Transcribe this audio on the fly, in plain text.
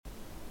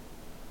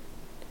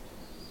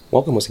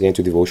Welcome once again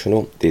to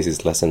Devotional. This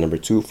is lesson number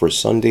 2 for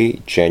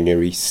Sunday,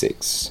 January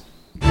 6.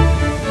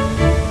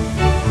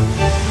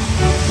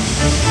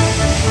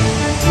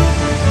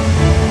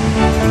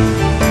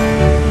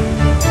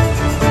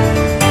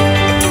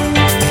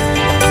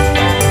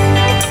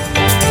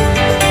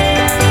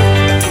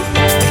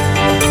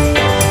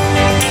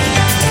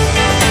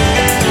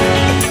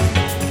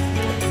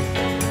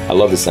 I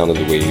love the sound of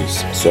the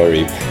waves.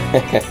 Sorry.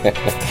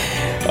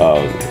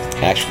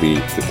 Actually,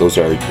 those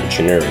are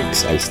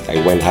generics.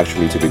 I went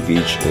actually to the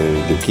beach in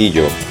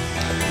Luquillo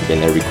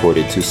and I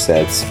recorded 2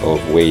 sets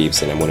of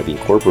waves, and I'm going to be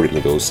incorporating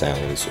those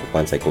sounds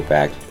once I go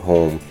back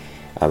home.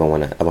 I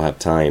don't have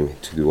time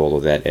to do all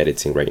of that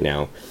editing right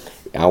now.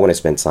 I want to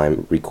spend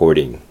time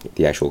recording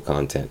the actual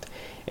content.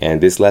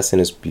 And this lesson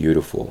is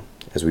beautiful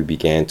as we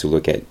began to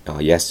look at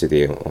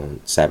yesterday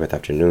on Sabbath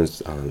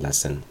afternoon's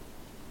lesson.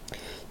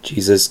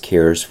 Jesus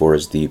cares for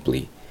us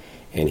deeply,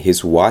 and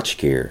His watch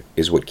care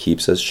is what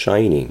keeps us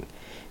shining.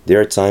 There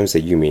are times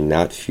that you may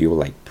not feel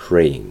like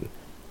praying,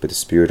 but the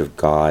Spirit of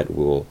God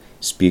will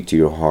speak to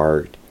your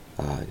heart,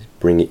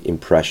 bring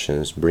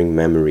impressions, bring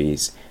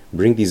memories,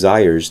 bring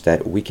desires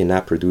that we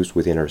cannot produce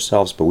within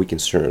ourselves, but we can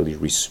certainly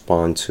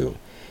respond to,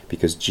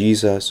 because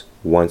Jesus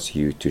wants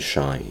you to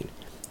shine.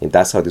 And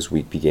that's how this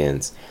week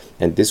begins.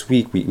 And this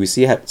week we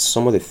see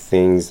some of the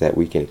things that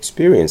we can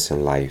experience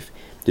in life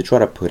to try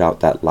to put out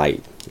that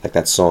light, like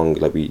that song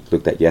that we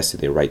looked at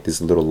yesterday, right?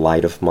 This little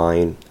light of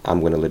mine, I'm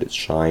going to let it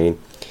shine.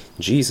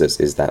 Jesus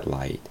is that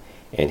light,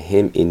 and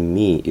Him in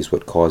me is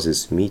what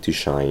causes me to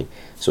shine.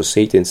 So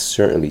Satan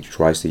certainly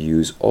tries to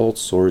use all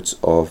sorts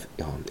of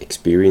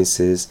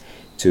experiences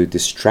to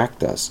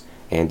distract us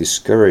and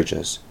discourage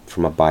us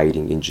from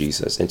abiding in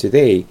Jesus. And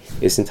today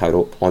is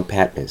entitled On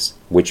Patmos,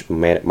 which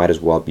might as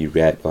well be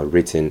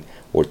written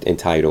or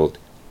entitled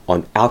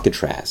On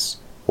Alcatraz,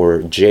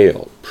 or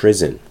jail,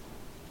 prison.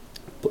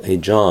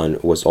 John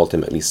was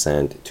ultimately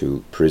sent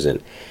to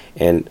prison.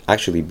 And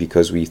actually,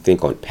 because we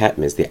think on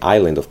Patmos, the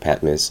island of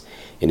Patmos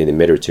in the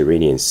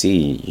Mediterranean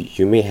Sea,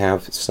 you may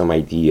have some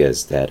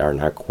ideas that are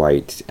not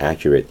quite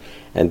accurate.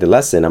 And the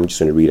lesson, I'm just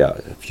going to read a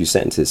few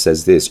sentences,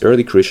 says this: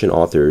 early Christian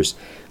authors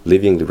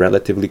living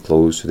relatively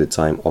close to the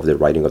time of the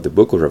writing of the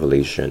book of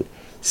Revelation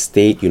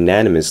state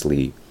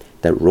unanimously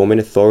that Roman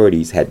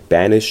authorities had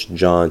banished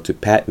John to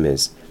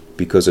Patmos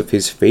because of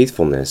his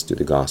faithfulness to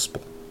the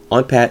gospel.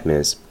 On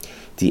Patmos,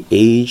 the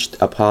aged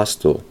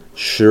apostle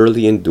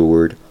surely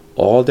endured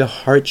all the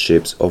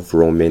hardships of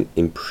Roman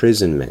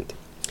imprisonment.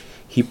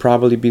 He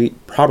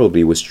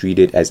probably was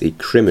treated as a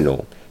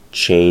criminal,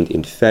 chained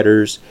in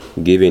fetters,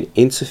 given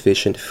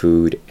insufficient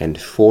food, and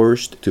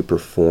forced to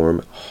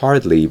perform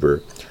hard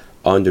labor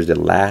under the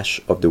lash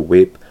of the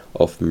whip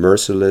of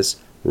merciless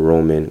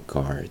Roman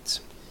guards.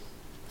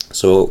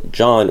 So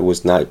John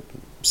was not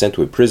sent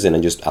to a prison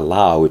and just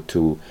allowed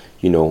to,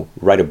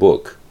 write a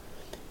book.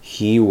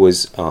 He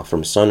was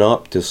from sun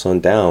up to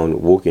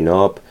sundown, woken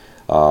up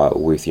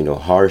with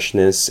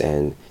harshness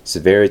and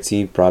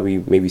severity, probably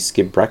maybe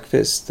skip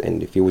breakfast,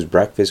 and if it was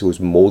breakfast, it was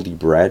moldy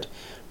bread.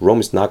 Rome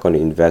is not going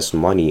to invest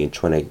money in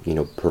trying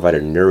to provide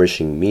a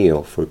nourishing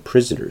meal for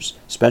prisoners,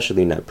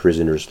 especially not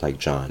prisoners like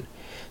John.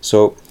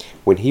 So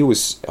when he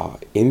was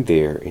in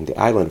the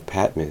island of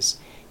Patmos,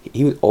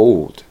 he was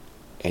old,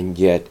 and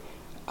yet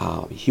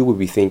he would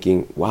be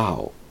thinking,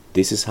 wow,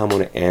 this is how I'm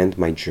going to end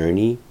my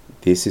journey.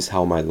 This is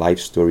how my life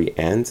story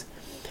ends.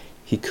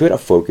 He could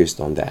have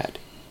focused on that.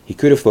 He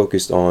could have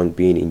focused on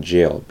being in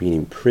jail, being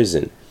in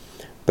prison.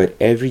 But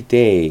every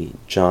day,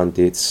 John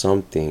did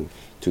something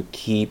to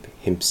keep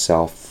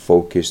himself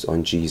focused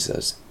on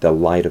Jesus, the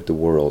light of the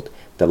world,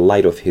 the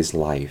light of his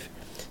life.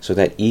 So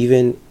that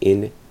even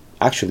it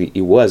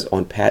was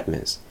on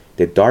Patmos,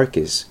 the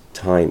darkest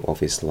time of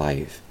his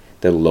life,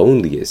 the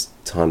loneliest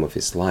time of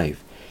his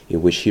life,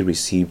 in which he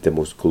received the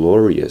most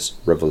glorious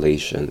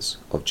revelations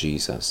of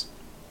Jesus.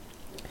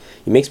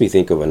 It makes me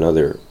think of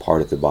another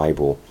part of the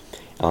Bible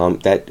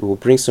that will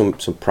bring some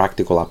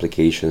practical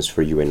applications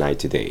for you and I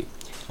today.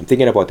 I'm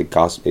thinking about the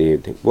gospel.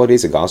 What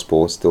is a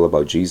gospel? Still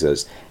about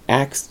Jesus.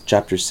 Acts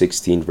chapter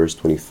 16, verse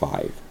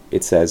 25.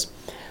 It says,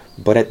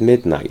 "But at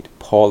midnight,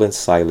 Paul and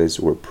Silas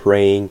were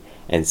praying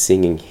and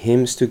singing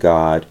hymns to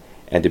God,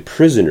 and the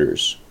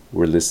prisoners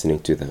were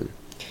listening to them."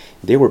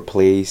 They were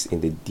placed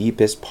in the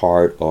deepest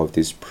part of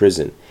this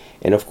prison.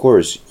 And of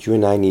course, you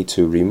and I need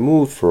to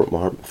remove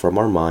from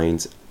our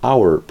minds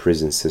our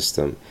prison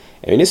system.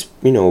 I mean,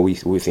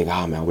 we think,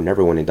 man, I would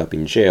never want to end up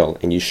in jail,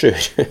 and you should.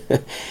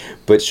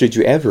 But should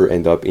you ever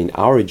end up in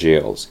our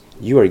jails,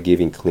 you are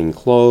giving clean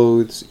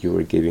clothes, you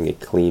are giving a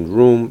clean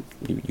room,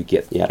 you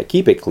got to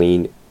keep it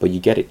clean, but you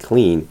get it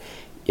clean.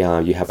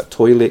 You have a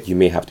toilet, you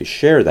may have to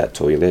share that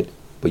toilet,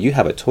 but you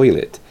have a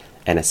toilet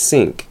and a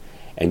sink,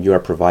 and you are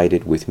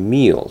provided with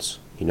meals.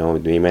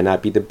 They may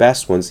not be the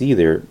best ones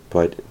either,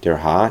 but they're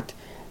hot,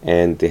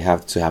 and they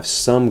have to have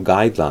some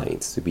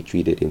guidelines to be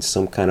treated in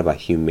some kind of a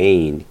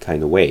humane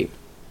kind of way.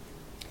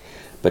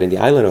 But in the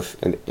island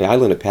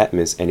of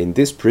Patmos, and in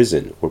this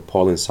prison where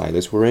Paul and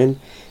Silas were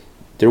in,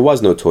 there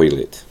was no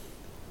toilet,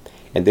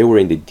 and they were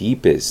in the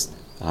deepest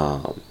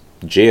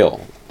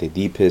jail the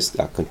deepest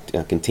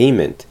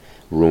containment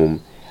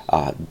room,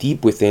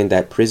 deep within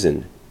that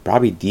prison,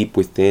 probably deep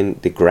within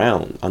the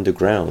ground,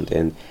 underground.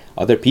 And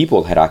other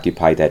people had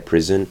occupied that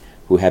prison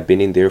who had been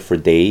in there for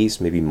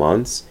days, maybe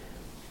months.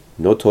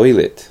 No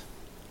toilet,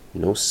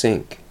 no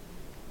sink,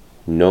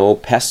 no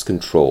pest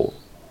control.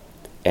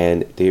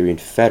 And they're in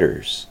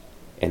fetters.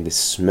 And the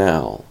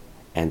smell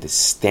and the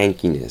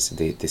stankiness,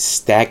 the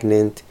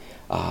stagnant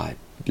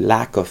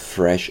lack of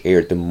fresh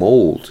air, the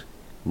mold,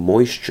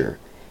 moisture.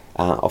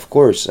 Of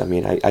course, I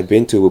mean, I've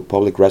been to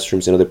public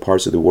restrooms in other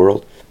parts of the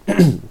world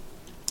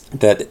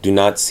that do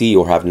not see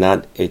or have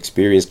not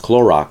experienced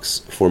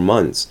Clorox for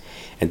months.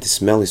 And the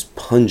smell is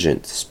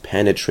pungent, it's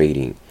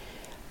penetrating.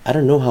 I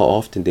don't know how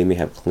often they may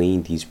have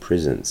cleaned these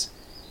prisons.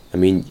 I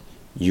mean,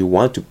 you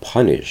want to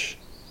punish,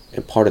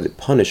 and part of the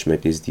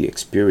punishment is the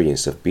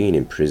experience of being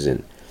in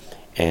prison.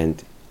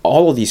 And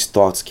all of these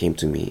thoughts came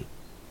to me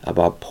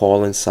about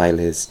Paul and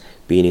Silas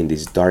being in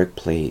this dark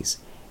place.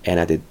 And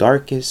at the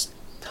darkest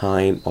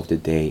time of the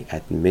day,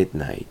 at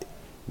midnight,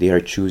 they are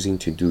choosing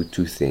to do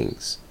two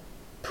things: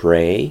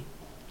 pray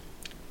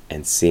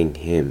and sing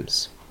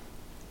hymns.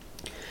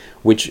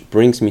 Which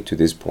brings me to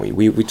this point.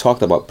 We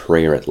talked about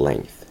prayer at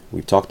length.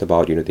 We talked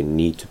about, the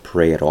need to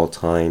pray at all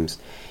times.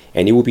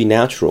 And it will be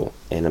natural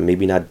and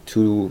maybe not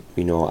too,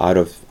 out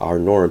of our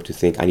norm to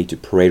think I need to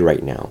pray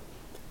right now.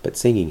 But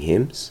singing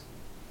hymns?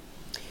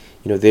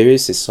 There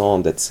is a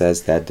psalm that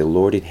says that the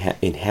Lord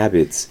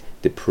inhabits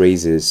the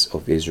praises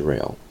of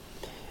Israel.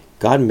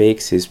 God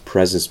makes his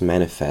presence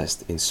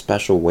manifest in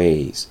special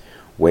ways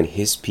when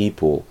his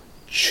people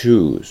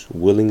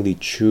willingly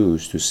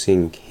choose to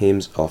sing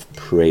hymns of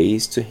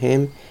praise to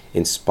him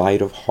in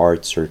spite of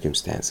hard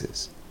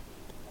circumstances.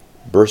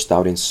 Burst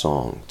out in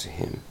song to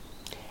him.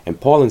 And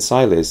Paul and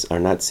Silas are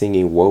not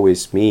singing, woe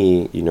is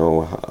me,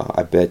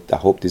 I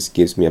hope this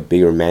gives me a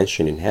bigger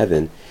mansion in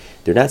heaven.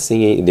 They're not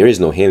singing, there is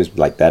no hymns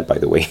like that, by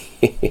the way.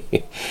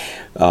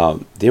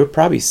 They're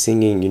probably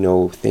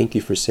singing, thank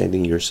you for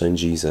sending your son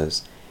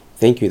Jesus.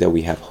 Thank you that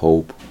we have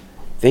hope.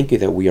 Thank you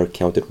that we are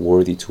counted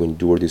worthy to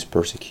endure this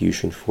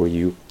persecution for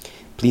you.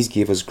 Please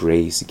give us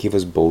grace, give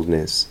us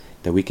boldness,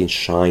 that we can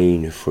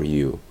shine for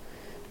you.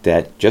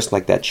 That just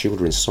like that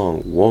children's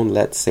song, won't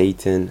let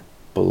Satan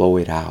blow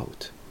it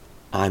out.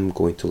 I'm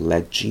going to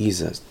let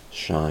Jesus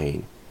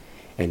shine.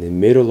 And in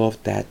the middle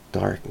of that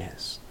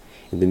darkness,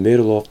 in the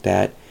middle of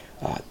that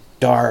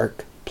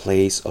dark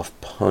place of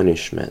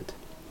punishment,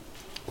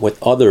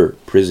 with other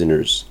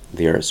prisoners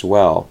there as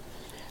well,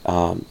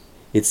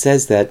 it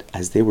says that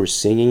as they were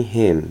singing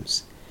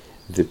hymns,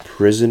 the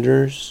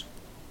prisoners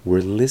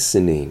were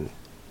listening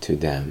to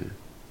them.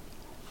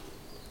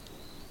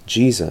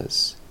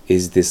 Jesus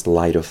is this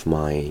light of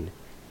mine.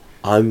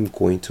 I'm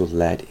going to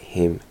let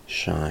him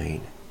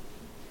shine.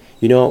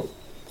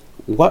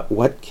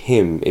 What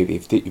hymn,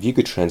 if you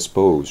could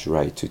transpose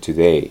right to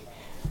today,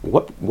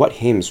 what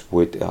hymns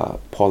would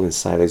Paul and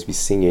Silas be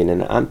singing?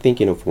 And I'm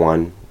thinking of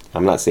one.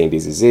 I'm not saying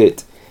this is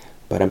it,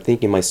 but I'm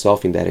thinking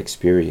myself in that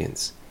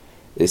experience.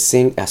 They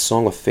sing a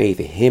song of faith,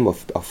 a hymn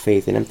of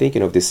faith, and I'm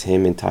thinking of this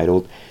hymn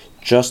entitled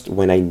Just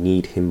When I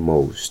Need Him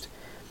Most.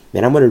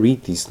 And I'm going to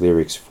read these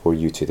lyrics for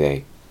you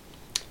today.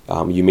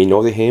 You may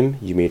know the hymn,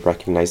 you may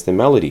recognize the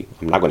melody.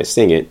 I'm not going to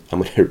sing it,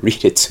 I'm going to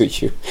read it to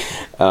you.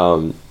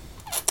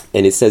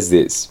 And it says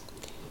this: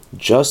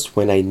 just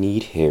when I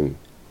need him,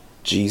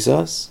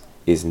 Jesus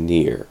is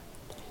near.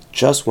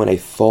 Just when I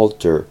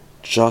falter,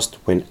 just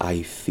when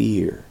I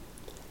fear,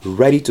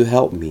 ready to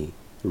help me,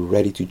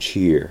 ready to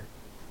cheer.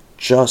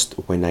 Just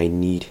when I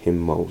need him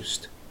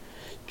most.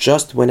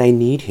 Just when I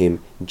need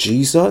him,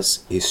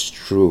 Jesus is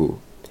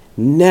true,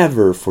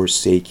 never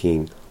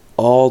forsaking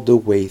all the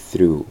way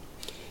through,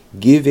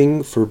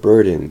 giving for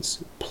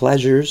burdens,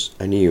 pleasures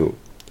anew.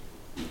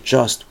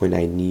 Just when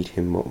I need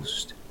him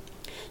most.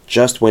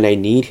 Just when I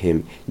need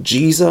him,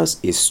 Jesus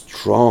is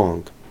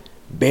strong,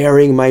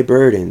 bearing my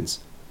burdens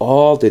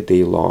all the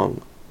day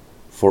long,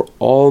 for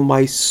all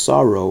my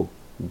sorrow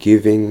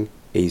giving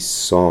a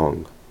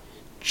song.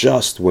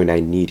 Just when I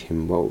need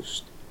him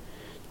most.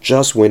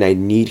 Just when I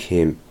need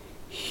him,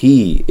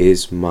 he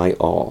is my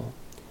all,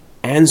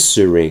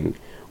 answering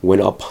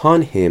when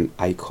upon him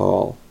I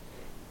call,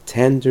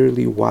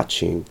 tenderly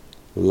watching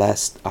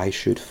lest I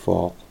should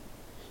fall.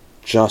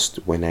 Just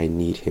when I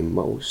need him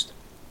most.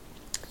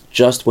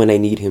 Just when I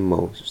need him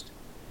most.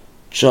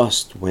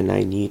 Just when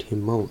I need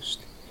him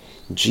most.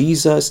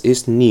 Jesus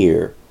is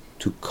near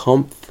to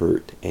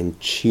comfort and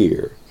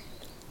cheer.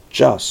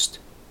 Just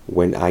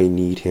when I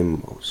need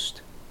him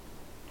most.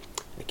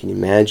 I can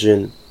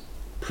imagine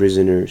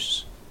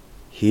prisoners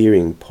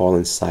hearing Paul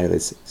and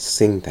Silas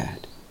sing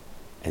that,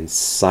 and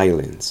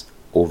silence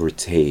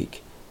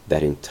overtake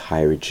that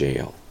entire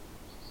jail.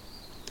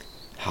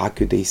 How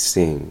could they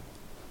sing,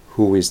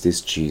 "Who is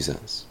this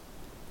Jesus?"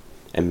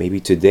 And maybe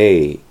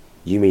today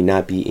you may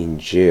not be in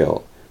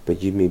jail,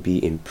 but you may be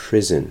in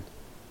prison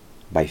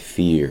by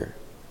fear,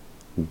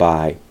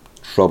 by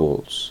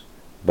troubles,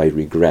 by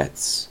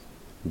regrets,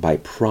 by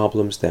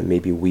problems that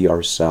maybe we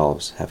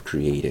ourselves have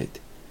created.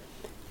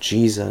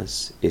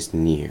 Jesus is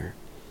near.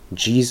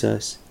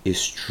 Jesus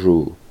is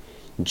true.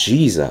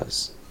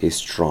 Jesus is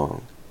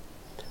strong.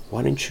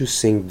 Why don't you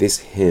sing this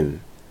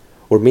hymn?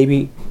 Or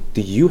maybe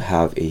do you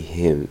have a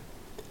hymn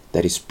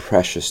that is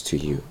precious to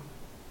you?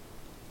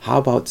 How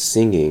about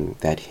singing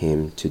that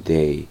hymn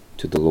today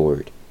to the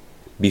Lord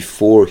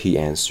before He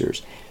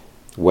answers?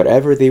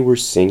 Whatever they were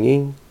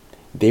singing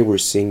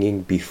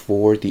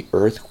before the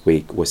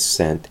earthquake was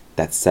sent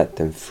that set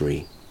them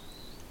free.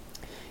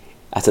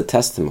 As a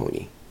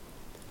testimony,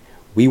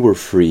 we were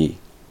free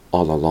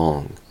all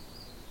along.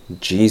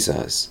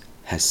 Jesus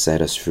has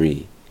set us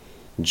free.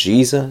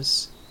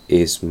 Jesus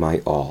is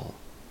my all.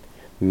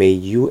 May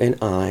you and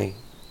I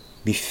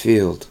be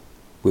filled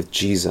with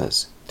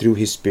Jesus through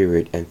His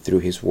Spirit and through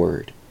His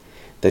Word,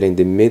 that in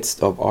the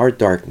midst of our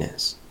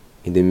darkness,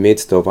 in the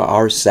midst of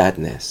our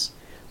sadness,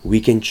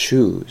 we can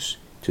choose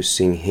to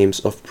sing hymns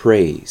of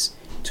praise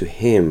to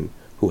Him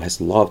who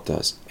has loved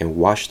us and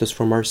washed us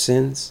from our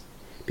sins,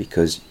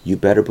 because you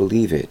better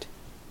believe it,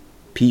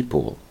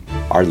 people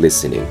are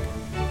listening.